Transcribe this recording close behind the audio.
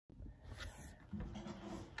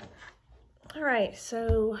All right,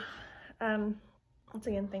 so once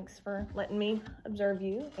again, thanks for letting me observe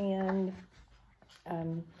you and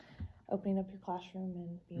opening up your classroom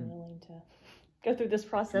and being willing to go through this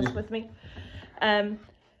process with me.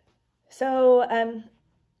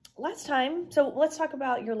 Last time, so let's talk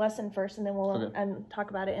about your lesson first, and then we'll talk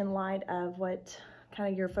about it in light of what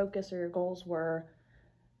kind of your focus or your goals were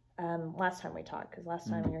last time we talked, because last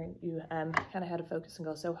time you kind of had a focus and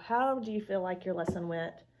goal. So how do you feel like your lesson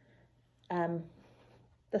went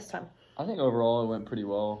this time? I think overall it went pretty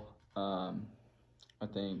well. I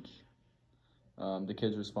think the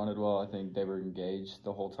kids responded well. I think they were engaged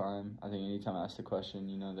the whole time. I think anytime I asked a question,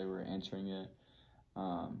 they were answering it.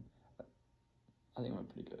 I think it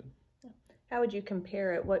went pretty good. How would you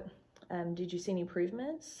compare it? What did you see any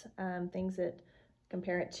improvements? Things that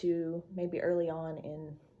compare it to maybe early on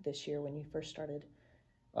in this year when you first started?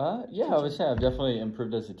 Yeah, teaching? I would say I've definitely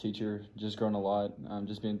improved as a teacher, just grown a lot,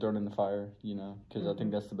 just being thrown in the fire, because I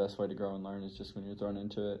think that's the best way to grow and learn is just when you're thrown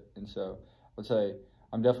into it. And so I would say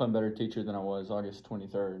I'm definitely a better teacher than I was August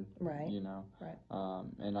 23rd. Right. Right.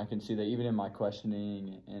 And I can see that even in my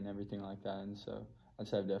questioning and everything like that. And so I'd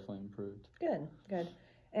say I've definitely improved. Good.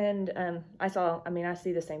 And I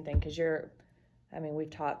see the same thing because we've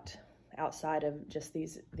talked outside of just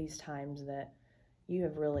these times that you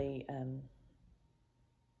have really,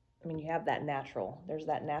 you have there's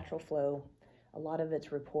that natural flow. A lot of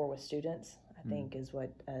it's rapport with students, I think,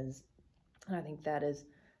 and I think that is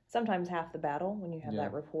sometimes half the battle when you have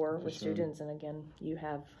that rapport with students. And again, you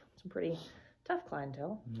have some pretty tough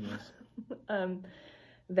clientele. Yes.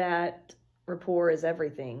 That rapport is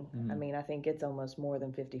everything. I think it's almost more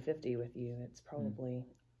than 50-50 with you. It's probably,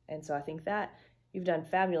 and so I think that you've done a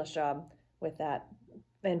fabulous job with that.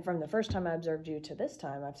 And from the first time I observed you to this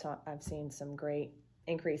time, I've seen some great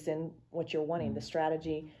increase in what you're wanting. The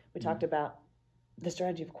strategy, we talked about the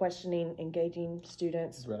strategy of questioning, engaging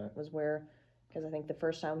students was where, because I think the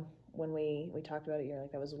first time when we talked about it, you're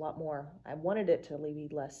like, that was a lot more, I wanted it to be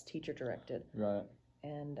less teacher directed. Right.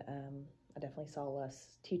 And I definitely saw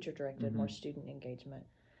less teacher directed, more student engagement.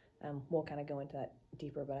 We'll kind of go into that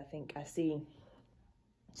deeper, but I think I see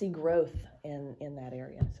growth in that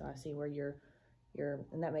area. So I see where you're,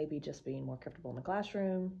 and that may be just being more comfortable in the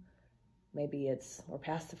classroom. Maybe we're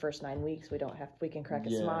past the first 9 weeks. We can crack a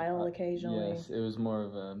smile occasionally. Yes, it was more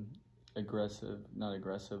of not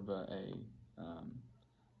aggressive, but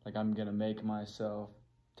like I'm going to make myself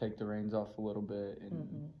take the reins off a little bit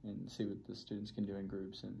and see what the students can do in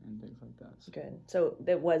groups and things like that. So. Good. So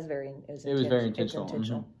it was very intentional.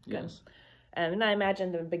 Mm-hmm. Yes. And I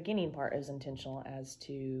imagine the beginning part is intentional as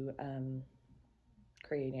to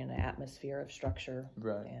creating an atmosphere of structure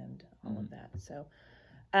and all of that. So,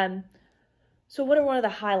 so what are one of the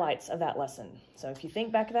highlights of that lesson? So if you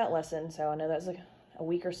think back to that lesson, so I know that was like a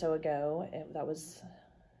week or so ago. What was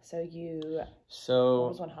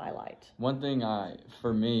one highlight? One thing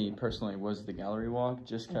for me personally was the gallery walk,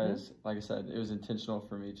 just because, like I said, it was intentional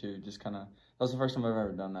for me to just kind of, that was the first time I've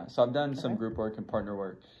ever done that. So I've done some group work and partner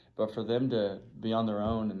work, but for them to be on their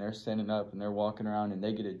own and they're standing up and they're walking around and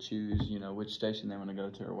they get to choose, which station they want to go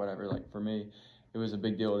to or whatever. Like for me, it was a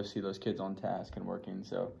big deal to see those kids on task and working.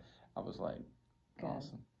 So I was like,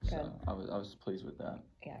 awesome. Good. So I was pleased with that.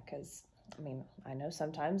 Yeah, because I know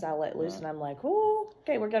sometimes I let loose and I'm like, oh,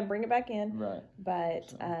 okay, we're going to bring it back in. Right.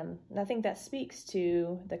 But I think that speaks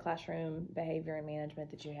to the classroom behavior and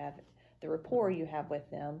management that you have, the rapport you have with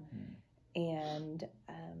them. And,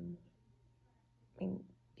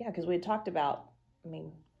 because we had talked about,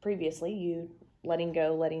 previously you letting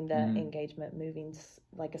the engagement moving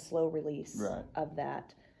like a slow release of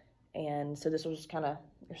that. And so this was kind of,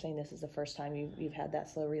 you're saying this is the first time you've had that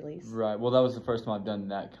slow release? Right. Well, that was the first time I've done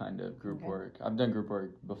that kind of group work. I've done group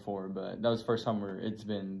work before, but that was the first time where it's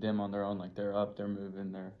been them on their own, like they're up, they're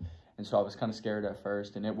moving, and so I was kind of scared at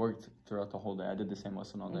first, and it worked throughout the whole day. I did the same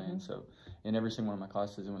lesson all day, and so in every single one of my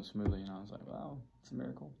classes, it went smoothly, and I was like, wow, it's a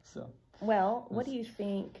miracle. So. Well, what do you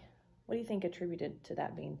think attributed to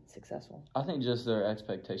that being successful? I think just their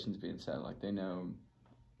expectations being set. Like they know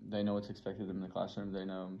what's expected of them in the classroom. They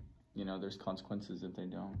know, there's consequences if they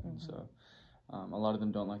don't. And so a lot of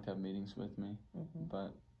them don't like to have meetings with me.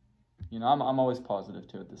 But, I'm always positive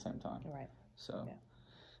too at the same time. Right. So.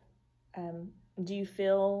 Yeah. Do you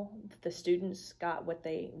feel the students got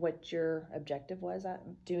what your objective was at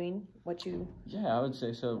doing what you? Yeah, I would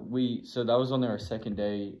say so. So that was only our second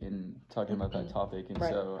day in talking about that topic. And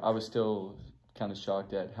so I was still kind of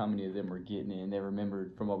shocked at how many of them were getting it, and they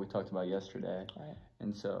remembered from what we talked about yesterday. Right.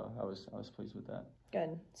 And so I was pleased with that.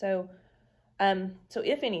 Good. So,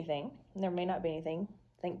 if anything, and there may not be anything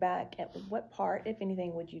think back at what part, if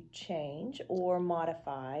anything, would you change or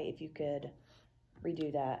modify if you could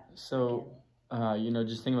redo that? So,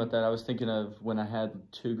 just thinking about that, I was thinking of when I had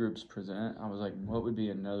 2 groups present, I was like, what would be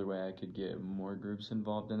another way I could get more groups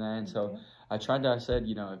involved in that? And so I said,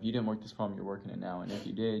 if you didn't work this problem, you're working it now. And if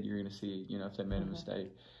you did, you're going to see, if they made a mistake.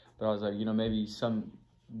 But I was like, maybe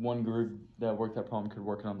one group that worked that problem could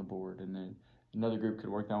work it on the board, and then another group could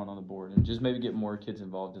work that one on the board, and just maybe get more kids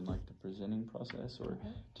involved in like the presenting process or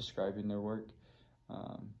describing their work.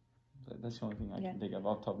 That's the only thing I can think of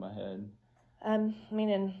off the top of my head.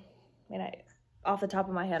 Off the top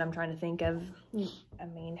of my head, I'm trying to think of,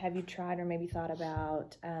 have you tried or maybe thought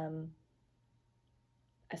about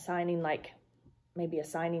assigning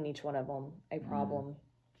each one of them a problem,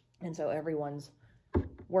 and so everyone's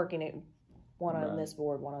working it, one on this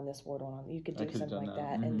board, one on this board, you could do something like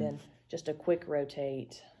that, and then just a quick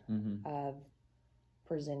rotate of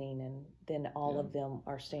presenting, and then all of them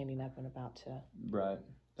are standing up and about to. Right.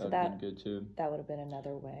 That would have been good too. That would have been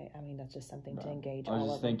another way. That's just something to engage all of them.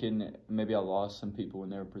 I was just thinking maybe I lost some people when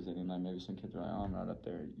they were presenting. Like maybe some kids were like, "Oh, I'm not up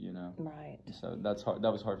there," Right. So that's hard.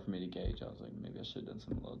 That was hard for me to gauge. I was like, maybe I should have done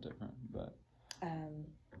something a little different. But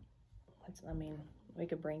we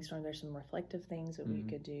could brainstorm. There's some reflective things that we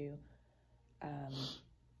could do.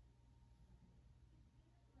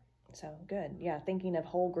 So good. Yeah, thinking of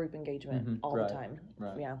whole group engagement all the time.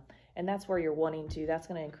 Right. Yeah. And that's where you're wanting to. That's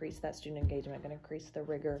going to increase that student engagement, going to increase the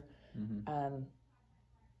rigor,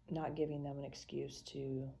 not giving them an excuse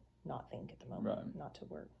to not think at the moment, not to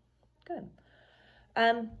work. Good.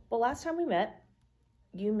 Well, last time we met,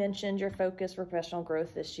 you mentioned your focus for professional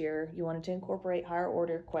growth this year. You wanted to incorporate higher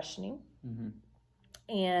order questioning.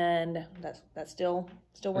 And that's still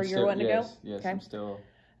where you're wanting to go? Yes, okay. I'm still.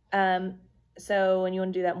 So, and you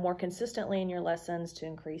want to do that more consistently in your lessons to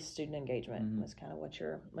increase student engagement. That's kind of what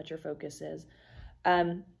your focus is.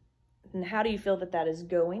 And how do you feel that is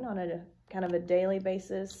going on a kind of a daily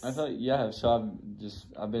basis? I thought, so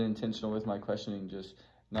I've been intentional with my questioning, just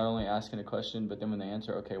not only asking a question, but then when they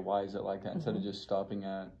answer, okay, why is it like that? Instead of just stopping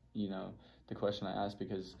at, the question I asked,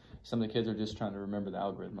 because some of the kids are just trying to remember the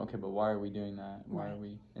algorithm. Okay, but why are we doing that? Why are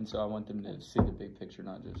we? And so I want them to see the big picture,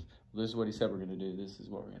 not just, well, this is what he said we're going to do. This is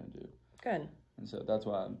what we're going to do. Good. And so that's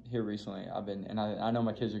why I'm here recently. I know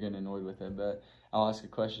my kids are getting annoyed with it, but I'll ask a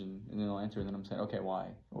question and then they'll answer, and then I'm saying, okay, why?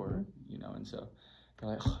 Or, and so they're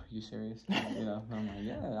like, oh, are you serious? And I'm like,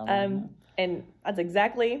 yeah. And that's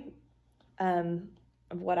exactly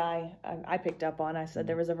what I picked up on. I said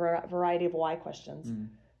there was a variety of why questions,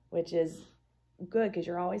 which is good because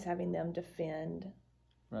you're always having them defend.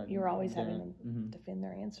 Right. You're always having them defend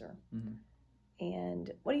their answer.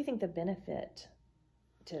 And what do you think the benefit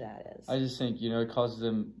to that is? I just think, it causes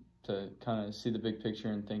them to kind of see the big picture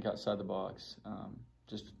and think outside the box.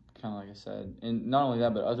 Just kind of like I said. And not only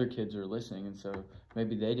that, but other kids are listening. And so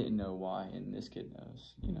maybe they didn't know why, and this kid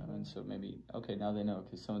knows, And so maybe, okay, now they know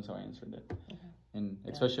because so-and-so answered it. And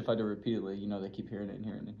especially if I do it repeatedly, they keep hearing it and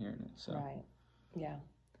hearing it and hearing it. So. Right. Yeah.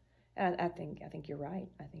 And I think you're right.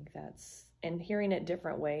 I think and hearing it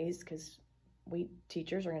different ways, because we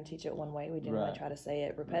teachers are going to teach it one way. We didn't want to try to say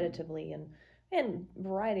it repetitively and in a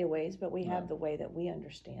variety of ways, but we have the way that we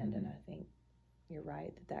understand. And I think you're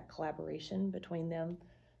right that collaboration between them,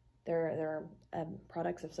 they're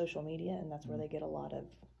products of social media, and that's where they get a lot of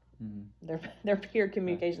their peer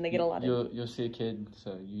communication. They get a lot of. You'll see a kid,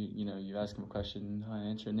 so you ask them a question, an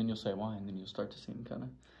answer, and then you'll say why, and then you'll start to see them kind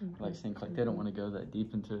of think like they don't want to go that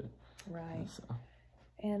deep into it. Right. So,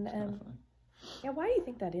 and why do you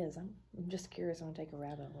think that is? I'm just curious. I'm gonna take a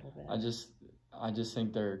rabbit a little bit. I just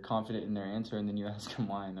think they're confident in their answer, and then you ask them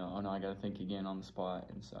why, and no, I got to think again on the spot,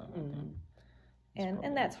 and so. I think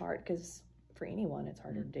and that's hard because for anyone, it's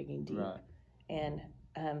harder digging deep. Right. And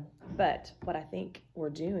but what I think we're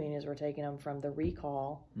doing is we're taking them from the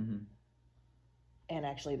recall and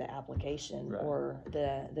actually the application or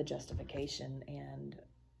the justification, and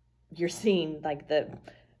you're seeing like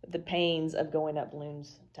the pains of going up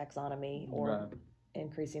Bloom's taxonomy or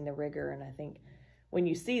increasing the rigor. And I think when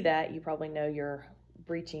you see that, you probably know you're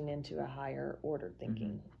breaching into a higher order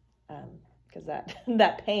thinking, because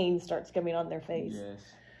that pain starts coming on their face.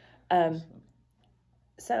 Yes.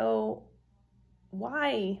 So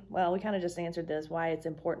why, well, we kind of just answered this, why it's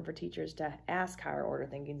important for teachers to ask higher order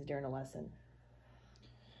thinkings during a lesson.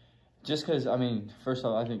 Just because, first of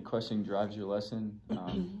all, I think questioning drives your lesson.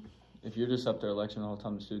 If you're just up there lecturing the whole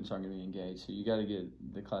time, the students aren't going to be engaged. So you got to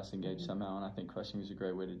get the class engaged somehow, and I think questioning is a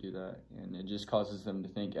great way to do that. And it just causes them to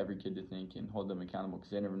think, every kid to think, and hold them accountable,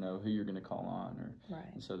 because they never know who you're going to call on,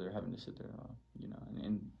 and so they're having to sit there,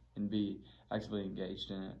 and be actively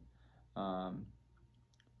engaged in it.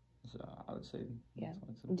 So I would say Yeah.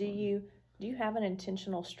 that's Do you have an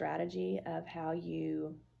intentional strategy of how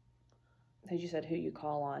you, as you said, who you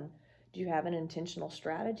call on? Do you have an intentional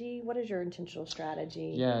strategy? What is your intentional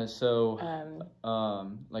strategy? Yeah, so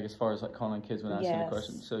like as far as like calling kids when asking a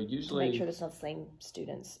question. So usually make sure it's not the same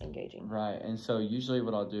students engaging. Right. And so usually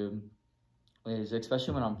what I'll do is,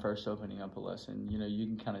 especially when I'm first opening up a lesson, you know, you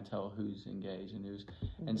can kind of tell who's engaged and who's,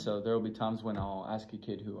 and so there will be times when I'll ask a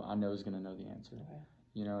kid who I know is going to know the answer,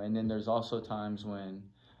 you know, and then there's also times when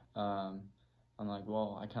I'm like,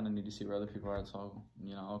 well, I kind of need to see where other people are, so,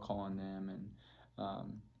 you know, I'll call on them,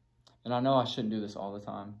 and I know I shouldn't do this all the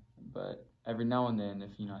time, but every now and then,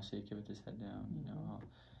 if, you know, I see a kid with his head down, you know,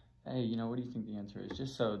 hey, you know, what do you think the answer is?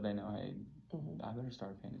 Just so they know, hey, I better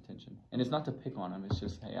start paying attention. And it's not to pick on them. It's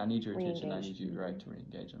just, hey, I need your attention. I need you, right, to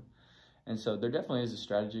re-engage them. And so there definitely is a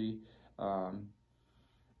strategy. I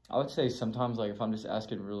would say sometimes, like, if I'm just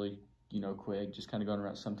asking really, you know, quick, just kind of going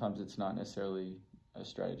around, sometimes it's not necessarily a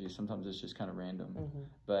strategy. Sometimes it's just kind of random.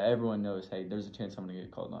 But everyone knows, hey, there's a chance I'm going to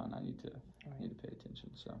get called on. I need to pay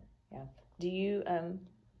attention. So yeah. Do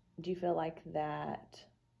you feel like that,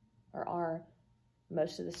 or are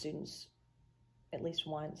most of the students at least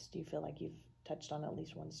once? Do you feel like you've touched on at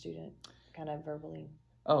least one student, kind of verbally?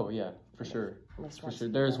 Oh yeah, for sure. For sure.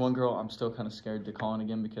 There's one girl I'm still kind of scared to call in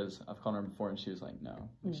again because I've called her before and she was like, no.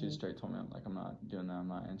 And she straight told me, I'm not doing that. I'm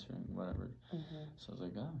not answering whatever. So I was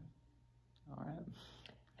like, oh, all right.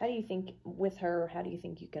 How do you think with her? How do you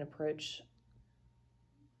think you can approach?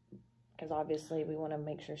 Because obviously we want to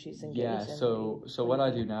make sure she's engaged. Yeah. So what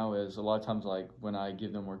I do now is a lot of times, like when I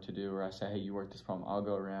give them work to do, or I say, hey, you work this problem, I'll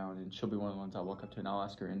go around and she'll be one of the ones I walk up to and I'll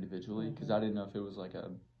ask her individually because I didn't know if it was like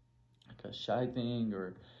a shy thing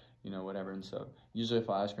or, you know, whatever. And so usually if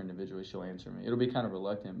I ask her individually, she'll answer me. It'll be kind of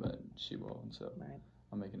reluctant, but she will. And so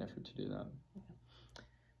I'll make an effort to do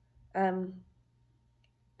that.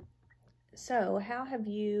 So how have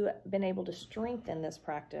you been able to strengthen this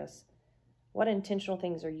practice? What intentional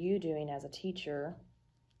things are you doing as a teacher?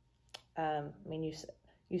 I mean,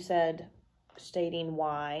 you said stating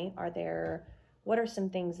why. What are some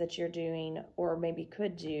things that you're doing or maybe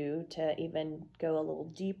could do to even go a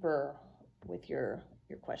little deeper with your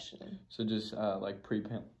questioning? So just like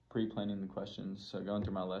pre-planning the questions. So going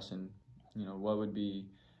through my lesson, you know, what would be,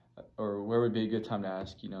 or where would be a good time to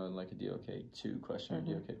ask, you know, like a DOK 2 question or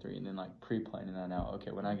DOK 3, and then like pre-planning that out.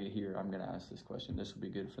 Okay, when I get here, I'm going to ask this question. This would be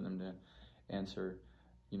good for them to answer,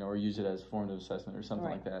 you know, or use it as formative assessment or something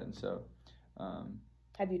like that. And so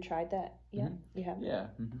have you tried that yet? You have? Yeah.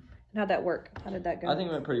 How'd that work? How did that go? I think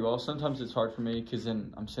it went pretty well. Sometimes it's hard for me because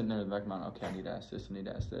then I'm sitting there in the back of my mind, okay, I need to ask this, I need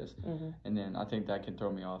to ask this, and then I think that can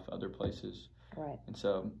throw me off other places. Right. And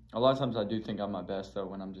so a lot of times I do think I'm my best though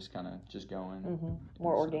when I'm just kind of just going.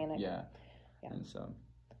 More organic. Yeah. And so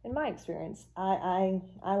in my experience, I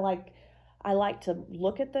like to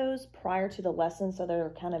look at those prior to the lesson, so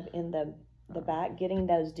they're kind of in the back, getting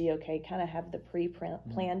those DOK, kind of have the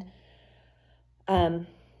pre-planned.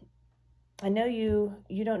 I know you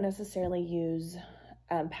don't necessarily use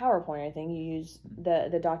PowerPoint or anything. You use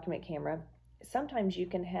the document camera. Sometimes you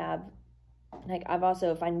can have, like, I've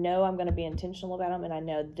also, if I know I'm going to be intentional about them and I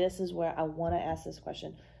know this is where I want to ask this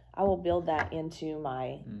question, I will build that into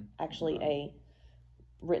my a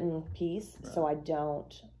written piece so I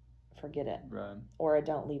don't forget it or I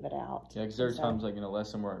don't leave it out. Yeah, because there are times like in a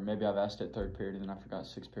lesson where maybe I've asked it 3rd period and then I forgot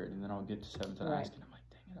 6th period and then I'll get to 7th and ask and I'm like,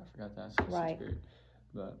 dang it, I forgot to ask 6th period.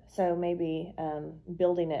 But so maybe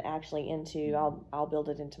building it actually into, I'll build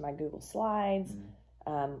it into my Google Slides.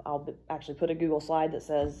 I'll actually put a Google slide that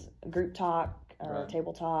says group talk or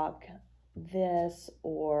table talk, this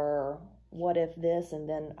or what if this, and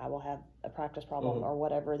then I will have a practice problem or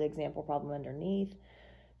whatever the example problem underneath.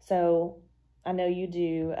 So I know you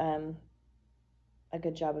do a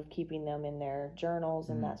good job of keeping them in their journals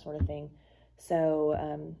and that sort of thing.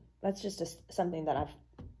 So that's just something that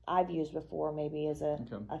I've used before, maybe as a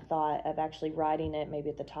thought of actually writing it maybe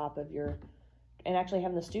at the top of your, and actually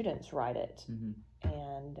having the students write it.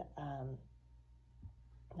 And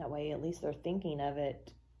that way at least they're thinking of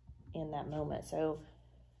it in that moment. So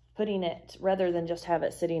putting it, rather than just have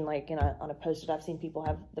it sitting like on a post-it, I've seen people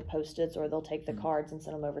have the post-its or they'll take the cards and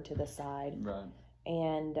send them over to the side.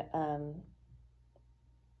 And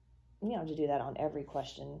you know, to do that on every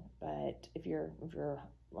question. But if you're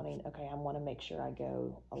wanting, okay, I want to make sure I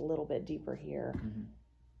go a little bit deeper here,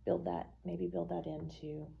 build that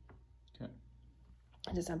into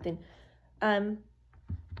something.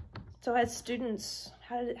 So as students,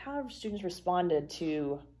 how have students responded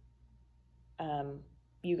to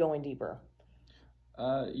you going deeper?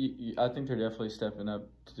 I think they're definitely stepping up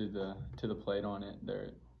to the plate on it.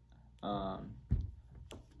 They're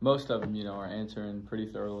most of them, are answering pretty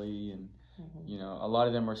thoroughly, and a lot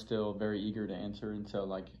of them are still very eager to answer. And so,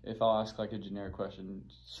 like, if I'll ask like a generic question,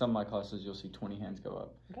 some of my classes you'll see 20 hands go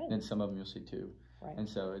up, and then some of them you'll see 2. Right. And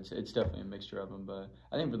so it's definitely a mixture of them, but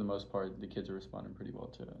I think for the most part the kids are responding pretty well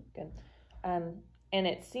to it. Good. And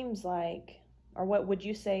it seems like, or what would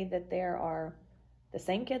you say, that there are the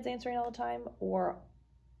same kids answering all the time, or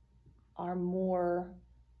are more?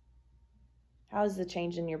 How is the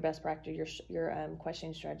change in your best practice, your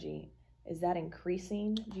questioning strategy? Is that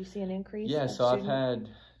increasing? Do you see an increase? Yeah,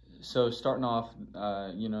 so starting off,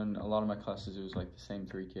 in a lot of my classes, it was like the same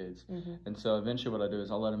 3 kids. And so eventually what I do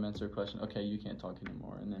is I'll let them answer a question. Okay, you can't talk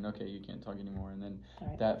anymore. And then, okay, you can't talk anymore. And then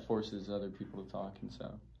that forces other people to talk. And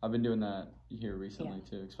so I've been doing that here recently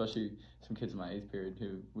too, especially some kids in my 8th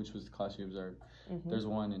period which was the class you observed. There's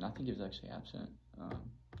one, and I think he was actually absent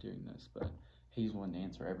during this, but he's one to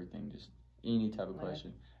answer everything, just any type of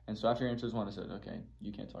question. And so after he answers one, I said, okay,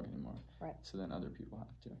 you can't talk anymore. Right. So then other people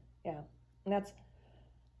have to. Yeah. And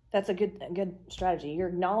that's a good strategy. You're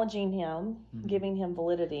acknowledging him, giving him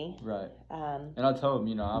validity. Right. And I told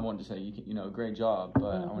him, I wanted to say, great job,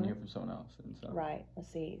 but I want to hear from someone else. And so. Right.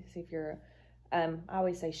 Let's see if you're, I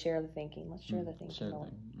always say share the thinking. Let's share the thinking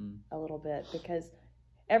a little bit, because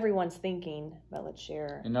everyone's thinking, but let's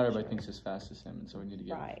share. And not everybody thinks as fast as him, and so we need to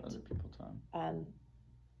give other people time.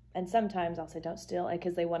 And sometimes I'll say, don't steal,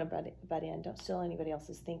 because they want to butt in, don't steal anybody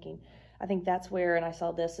else's thinking. I think that's where, and I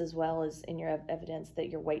saw this as well as in your evidence, that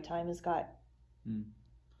your wait time is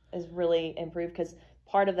really improved, because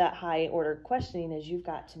part of that high order questioning is you've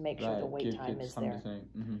got to make sure the wait time is there.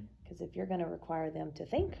 Because if you're going to require them to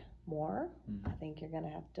think more, I think you're going to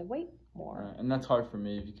have to wait more. Right. And that's hard for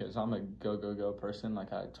me because I'm a go person.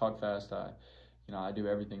 Like, I talk fast, I do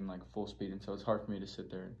everything like full speed, and so it's hard for me to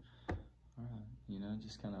sit there and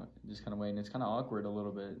just kind of wait, and it's kind of awkward a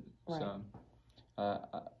little bit. Right. So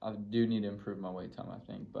I do need to improve my wait time, I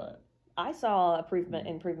think, but I saw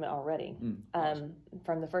improvement already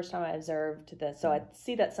from the first time I observed to this. So I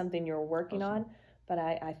see that's something you're working on, but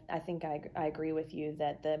I think I agree with you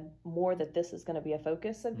that the more that this is going to be a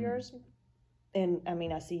focus of yours, and I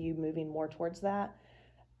mean, I see you moving more towards that,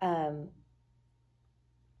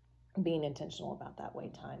 being intentional about that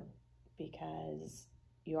wait time, because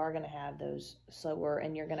you are going to have those slower,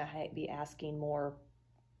 and you're going to be asking more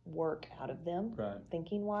work out of them,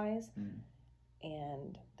 thinking wise,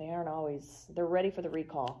 and they're ready for the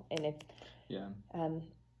recall. And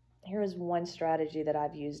here is one strategy that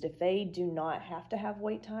I've used. If they do not have to have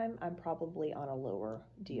wait time, I'm probably on a lower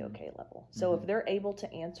DOK level. So if they're able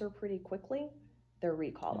to answer pretty quickly, they're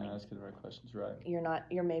recalling. You're not asking the right questions, right?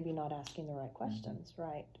 You're maybe not asking the right questions,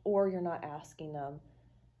 right? Or you're not asking them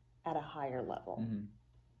at a higher level.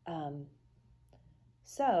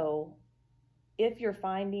 So if you're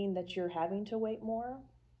finding that you're having to wait more,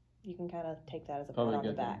 you can kind of take that as a pat on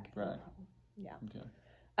the back. Right. Yeah.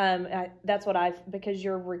 Okay. That's what because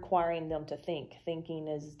you're requiring them to think. Thinking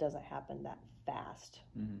doesn't happen that fast,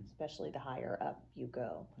 especially the higher up you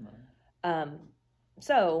go. Right.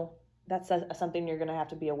 So that's something you're going to have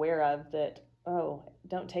to be aware of, that,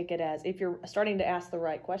 don't take it as, if you're starting to ask the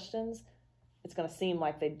right questions, it's going to seem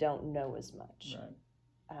like they don't know as much.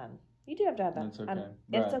 Right. You do have to have that.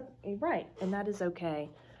 That's okay. Right, and that is okay,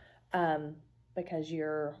 because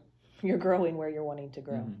you're growing where you're wanting to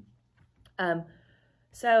grow.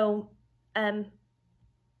 So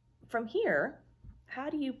from here, how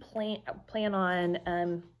do you plan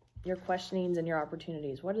on your questionings and your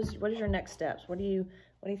opportunities? What is your next steps? What do you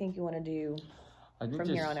think you want to do from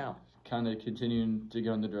here on out? Kind of continuing to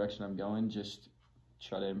go in the direction I'm going, just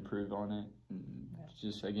try to improve on it,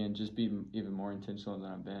 and just be even more intentional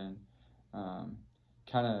than I've been.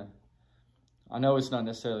 I know it's not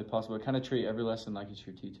necessarily possible, but kind of treat every lesson like it's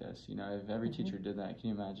your T-test. If every teacher did that, can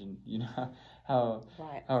you imagine, how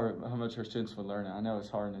much our students would learn it? I know it's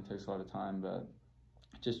hard and it takes a lot of time, but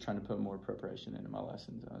just trying to put more preparation into my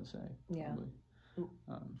lessons, I would say. Yeah.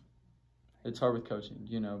 It's hard with coaching,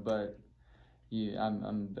 but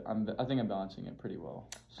I think I'm balancing it pretty well.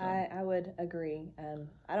 So. I would agree.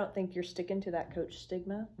 I don't think you're sticking to that coach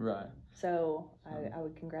stigma. Right. So I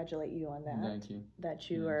would congratulate you on that. Thank you. That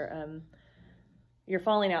you are you're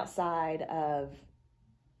falling outside of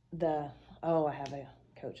I have a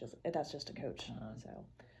coach. That's just a coach. So,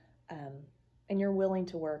 and you're willing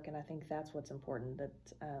to work, and I think that's what's important. That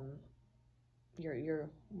you're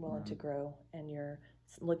willing to grow, and you're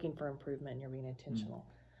looking for improvement, and you're being intentional.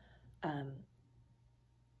 And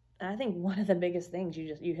I think one of the biggest things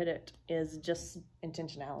you hit it is just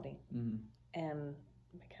intentionality. And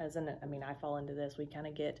because I fall into this, we kind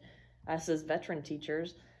of get, us as veteran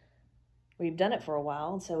teachers, we've done it for a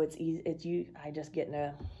while, so it's easy. I just get in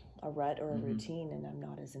a rut or a routine, and I'm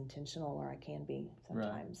not as intentional, or I can be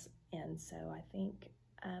sometimes. Right. And so I think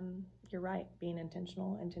you're right. Being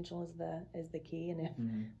intentional is the key. And if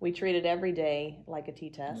we treat it every day like a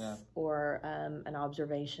t-test or an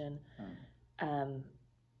observation,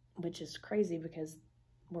 which is crazy because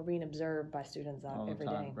we're being observed by students every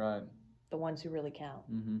day. Right. The ones who really count.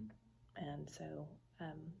 And so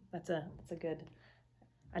that's a good.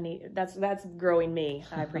 That's growing me.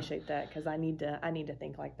 I appreciate that because I need to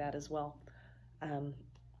think like that as well,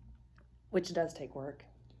 which does take work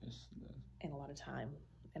and a lot of time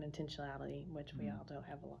and intentionality, which we all don't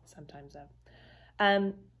have a lot sometimes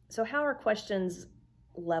of. So how are questions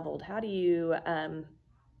leveled? How do you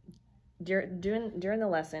during the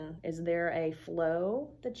lesson? Is there a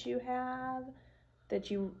flow that you have that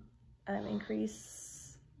you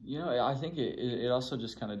increase? I think it also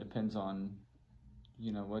just kind of depends on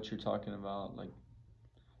what you're talking about. Like,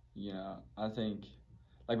 I think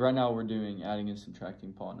like right now we're doing adding and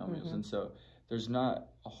subtracting polynomials, and so there's not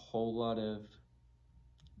a whole lot of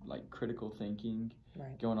like critical thinking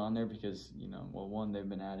going on there because one, they've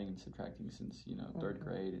been adding and subtracting since third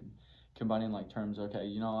grade and combining like terms.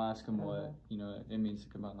 Okay, I'll ask them what it means to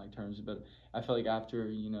combine like terms, but I feel like after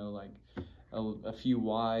like a few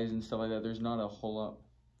Y's and stuff like that, there's not a whole lot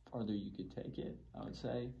farther you could take it, I would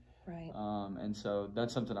say. Right. And so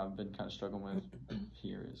that's something I've been kind of struggling with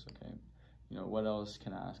here is, okay, what else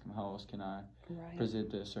can I ask them? How else can I present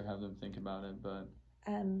this or have them think about it? But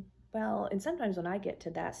well, and sometimes when I get to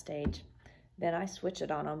that stage, then I switch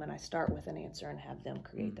it on them and I start with an answer and have them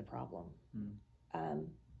create the problem.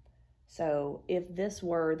 So if this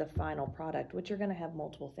were the final product, which you're going to have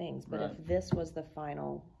multiple things, but if this was the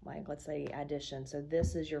final, like let's say addition, so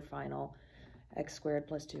this is your final x squared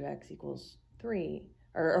plus 2x equals 3,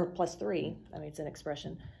 or plus 3, I mean, it's an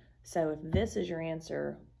expression. So if this is your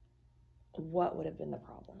answer, what would have been the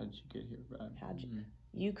problem? How'd you get here? Right. How'd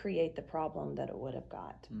you create the problem that it would have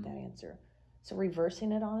got, that answer. So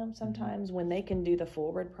reversing it on them sometimes when they can do the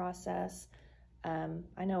forward process.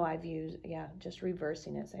 I know I've used, just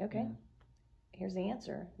reversing it. Say, okay, here's the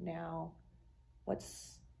answer. Now, what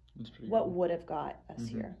would have got us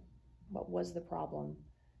here? What was the problem?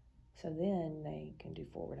 So then they can do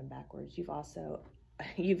forward and backwards.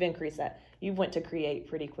 You've increased that. You went to create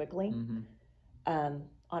pretty quickly on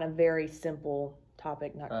a very simple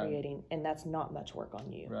topic, not creating, and that's not much work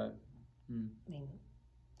on you. Right. I mean,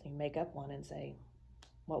 you make up one and say,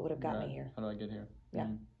 what would have got me here? How do I get here? Yeah.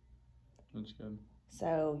 That's good.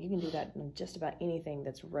 So you can do that in just about anything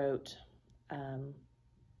that's rote, kind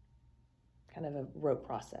of a rote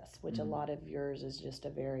process, which a lot of yours is just a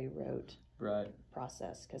very rote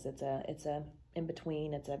process because it's a in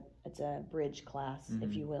between, it's a bridge class,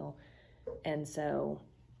 if you will. And so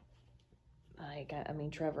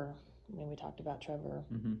Trevor, we talked about Trevor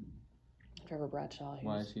Bradshaw.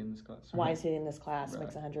 Why is he in this class? Why is he in this class?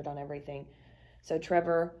 Makes 100 on everything. So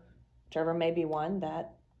Trevor may be one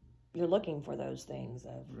that you're looking for those things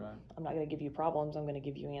of, I'm not going to give you problems, I'm going to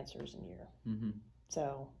give you answers, and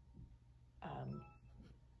so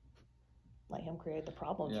let him create the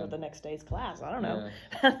problems for the next day's class. I don't know.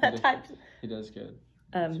 He does good.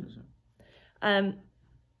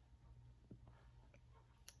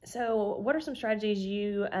 So what are some strategies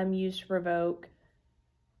you use to provoke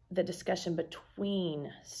the discussion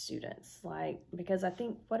between students? Because I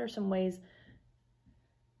think, what are some ways,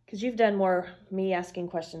 because you've done more me asking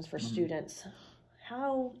questions for students,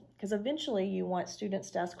 because eventually you want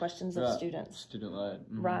students to ask questions of students. Student-led.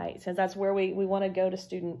 Right, since that's where we want to go to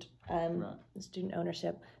student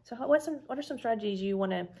ownership. So what are some strategies you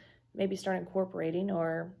want to maybe start incorporating,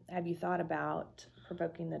 or have you thought about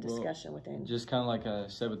provoking the discussion within? Just kind of like I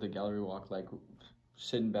said with the gallery walk, like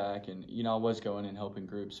sitting back and, I was going and helping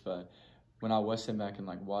groups, but when I was sitting back and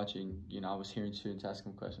like watching, I was hearing students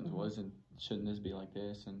asking questions. Shouldn't this be like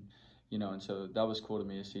this? And, and so that was cool to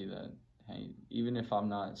me to see that, hey, even if I'm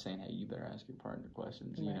not saying, hey, you better ask your partner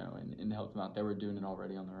questions, and help them out, they were doing it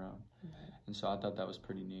already on their own. And so I thought that was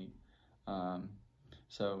pretty neat.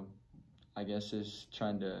 So I guess just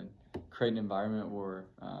trying to create an environment where,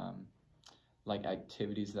 like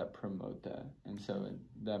activities that promote that. And so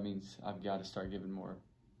that means I've got to start giving more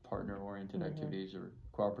partner-oriented activities or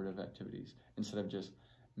cooperative activities instead of just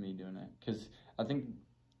me doing it. Because I think,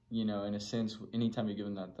 in a sense, anytime you give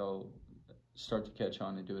them that, they'll start to catch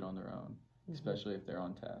on and do it on their own, especially if they're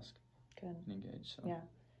on task and engaged. So. Yeah.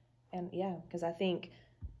 And because I think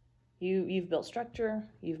you've built structure,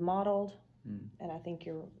 you've modeled, and I think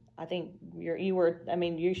it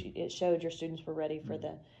showed your students were ready for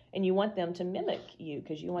and you want them to mimic you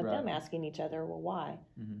because you want them asking each other, well, why?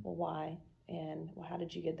 Well, why? and well, how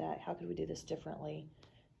did you get that? How could we do this differently?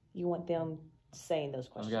 You want them saying those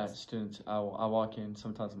questions. I've got students, I walk in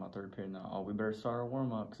sometimes in my third period now, we better start our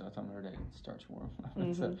warm-up because I tell them every day, start your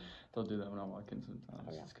warm-up. So they'll do that when I walk in sometimes.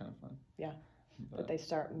 Oh, yeah. It's kind of fun. Yeah. But they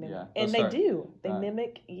start mimicking. Yeah, and they do. They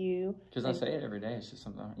mimic you. Because I say it every day. It's just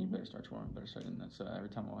something, you better start your warm-up, better start doing that. So every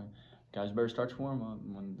time I'm like, guys, better start your warm-up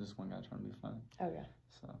when this one guy trying to be funny. Oh, yeah.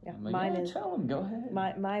 So yeah. Like, mine is, tell them, go ahead.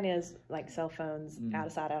 Mine is like cell phones, out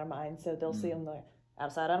of sight, out of mind. So they'll see them like, out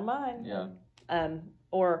of sight, out of mind. Yeah.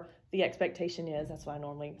 Or the expectation is, that's why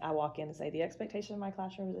I walk in and say, the expectation in my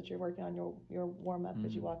classroom is that you're working on your warm-up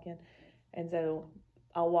as you walk in. And so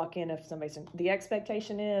I'll walk in if somebody's, the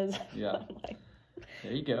expectation is. Yeah. Like,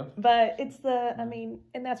 there you go. But it's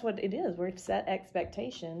and that's what it is. We've set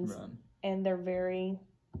expectations, right. And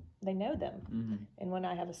they know them. And when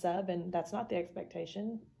I have a sub and that's not the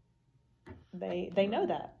expectation, they know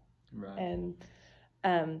that. Right.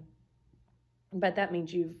 And, but that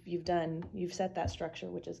means you've set that structure,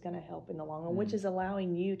 which is going to help in the long run, which is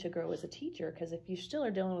allowing you to grow as a teacher. Because if you still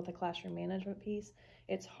are dealing with the classroom management piece,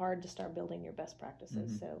 it's hard to start building your best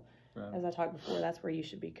practices. So right. As I talked before, that's where you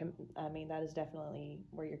should be. That is definitely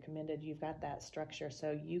where you're commended. You've got that structure,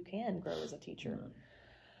 so you can grow as a teacher.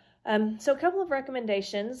 Right. So a couple of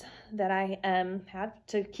recommendations that I have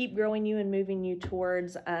to keep growing you and moving you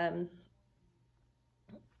towards kind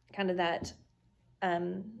of that.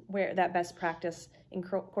 Where that best practice,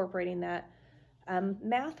 incorporating that.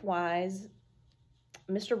 Math-wise,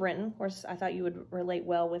 Mr. Brenton, of course, I thought you would relate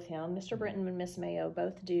well with him. Mr. Brenton and Miss Mayo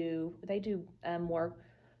both do more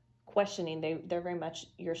questioning. They're very much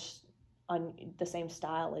on the same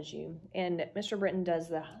style as you. And Mr. Brenton does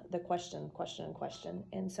the question.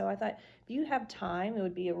 And so I thought if you have time, it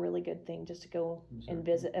would be a really good thing just to go and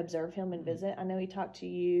observe him and visit. I know he talked to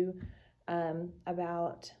you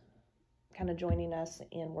about kind of joining us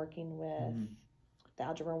in working with the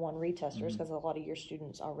Algebra 1 retesters because a lot of your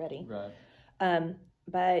students already. Right.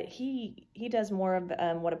 But he does more of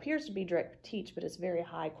what appears to be direct teach, but it's very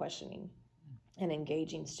high questioning and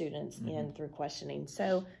engaging students in through questioning.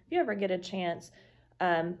 So if you ever get a chance,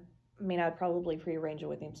 I'd probably prearrange it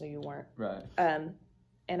with him so you weren't. Right.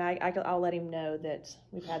 And I'll let him know that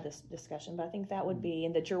we've had this discussion, but I think that would be,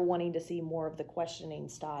 and that you're wanting to see more of the questioning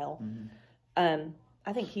style.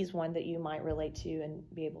 I think he's one that you might relate to and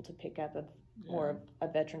be able to pick up more of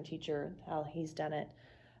a veteran teacher, how he's done it.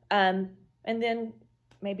 And then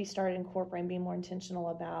maybe start incorporating, being more intentional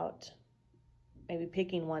about maybe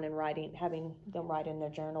picking one and having them write in their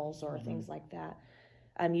journals or things like that.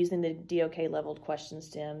 Using the DOK leveled question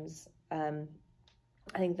stems.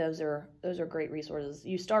 I think those are great resources.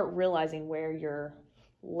 You start realizing where your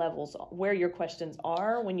questions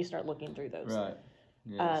are when you start looking through those. Right.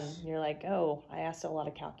 Yes. You're like, oh, I asked a lot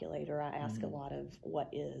of calculator. I asked a lot of what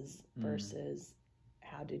is versus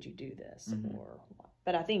how did you do this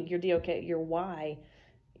but I think your DOK, your why,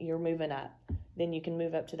 you're moving up. Then you can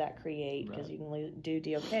move up to that create because you can do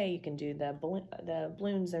DOK. You can do the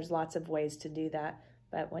balloons. There's lots of ways to do that.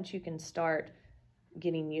 But once you can start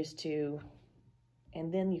getting used to,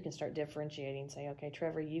 and then you can start differentiating. Say, okay,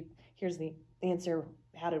 Trevor, here's the answer.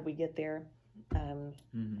 How did we get there?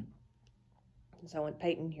 So when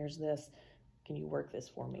Peyton, here's this, can you work this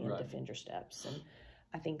for me and defend your steps? And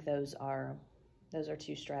I think those are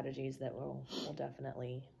two strategies that will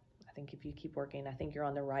definitely, I think if you keep working, I think you're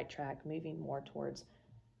on the right track, moving more towards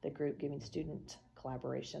the group, giving student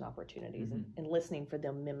collaboration opportunities and listening for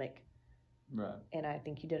them mimic. Right. And I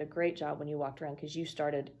think you did a great job when you walked around because you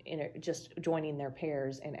started just joining their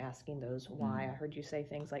pairs and asking those why. I heard you say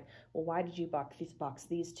things like, well, why did you box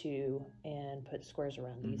these two and put squares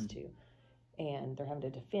around these two? And they're having to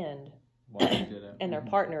defend, why they did it. And their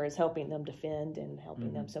partner is helping them defend and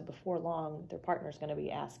helping them. So before long, their partner is going to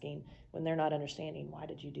be asking when they're not understanding, why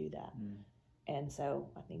did you do that? And so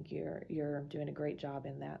I think you're doing a great job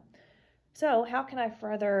in that. So how can I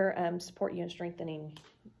further support you in strengthening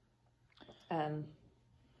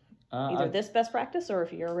either this best practice or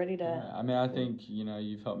if you're ready to? I think,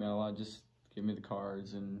 you've helped me out a lot. Just give me the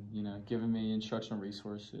cards and, giving me instructional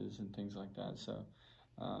resources and things like that. So,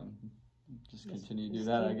 just continue to do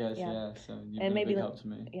that, I guess. Yeah. So you've been a big help to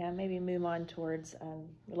me. Yeah, maybe move on towards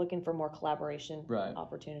looking for more collaboration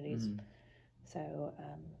opportunities. So,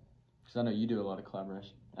 because I know you do a lot of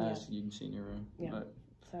collaboration, as you can see in your room. Yeah.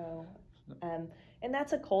 So, and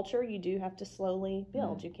that's a culture you do have to slowly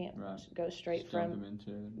build. You can't go straight just from. Jump them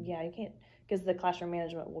into it. Yeah, you can't, because the classroom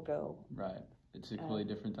management will go. Right. It's a completely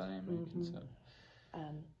different dynamic. And so.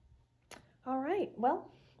 All right.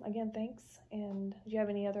 Well. Again, thanks. And do you have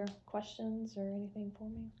any other questions or anything for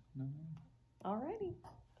me? No. All righty.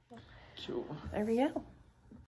 Sure. There we go.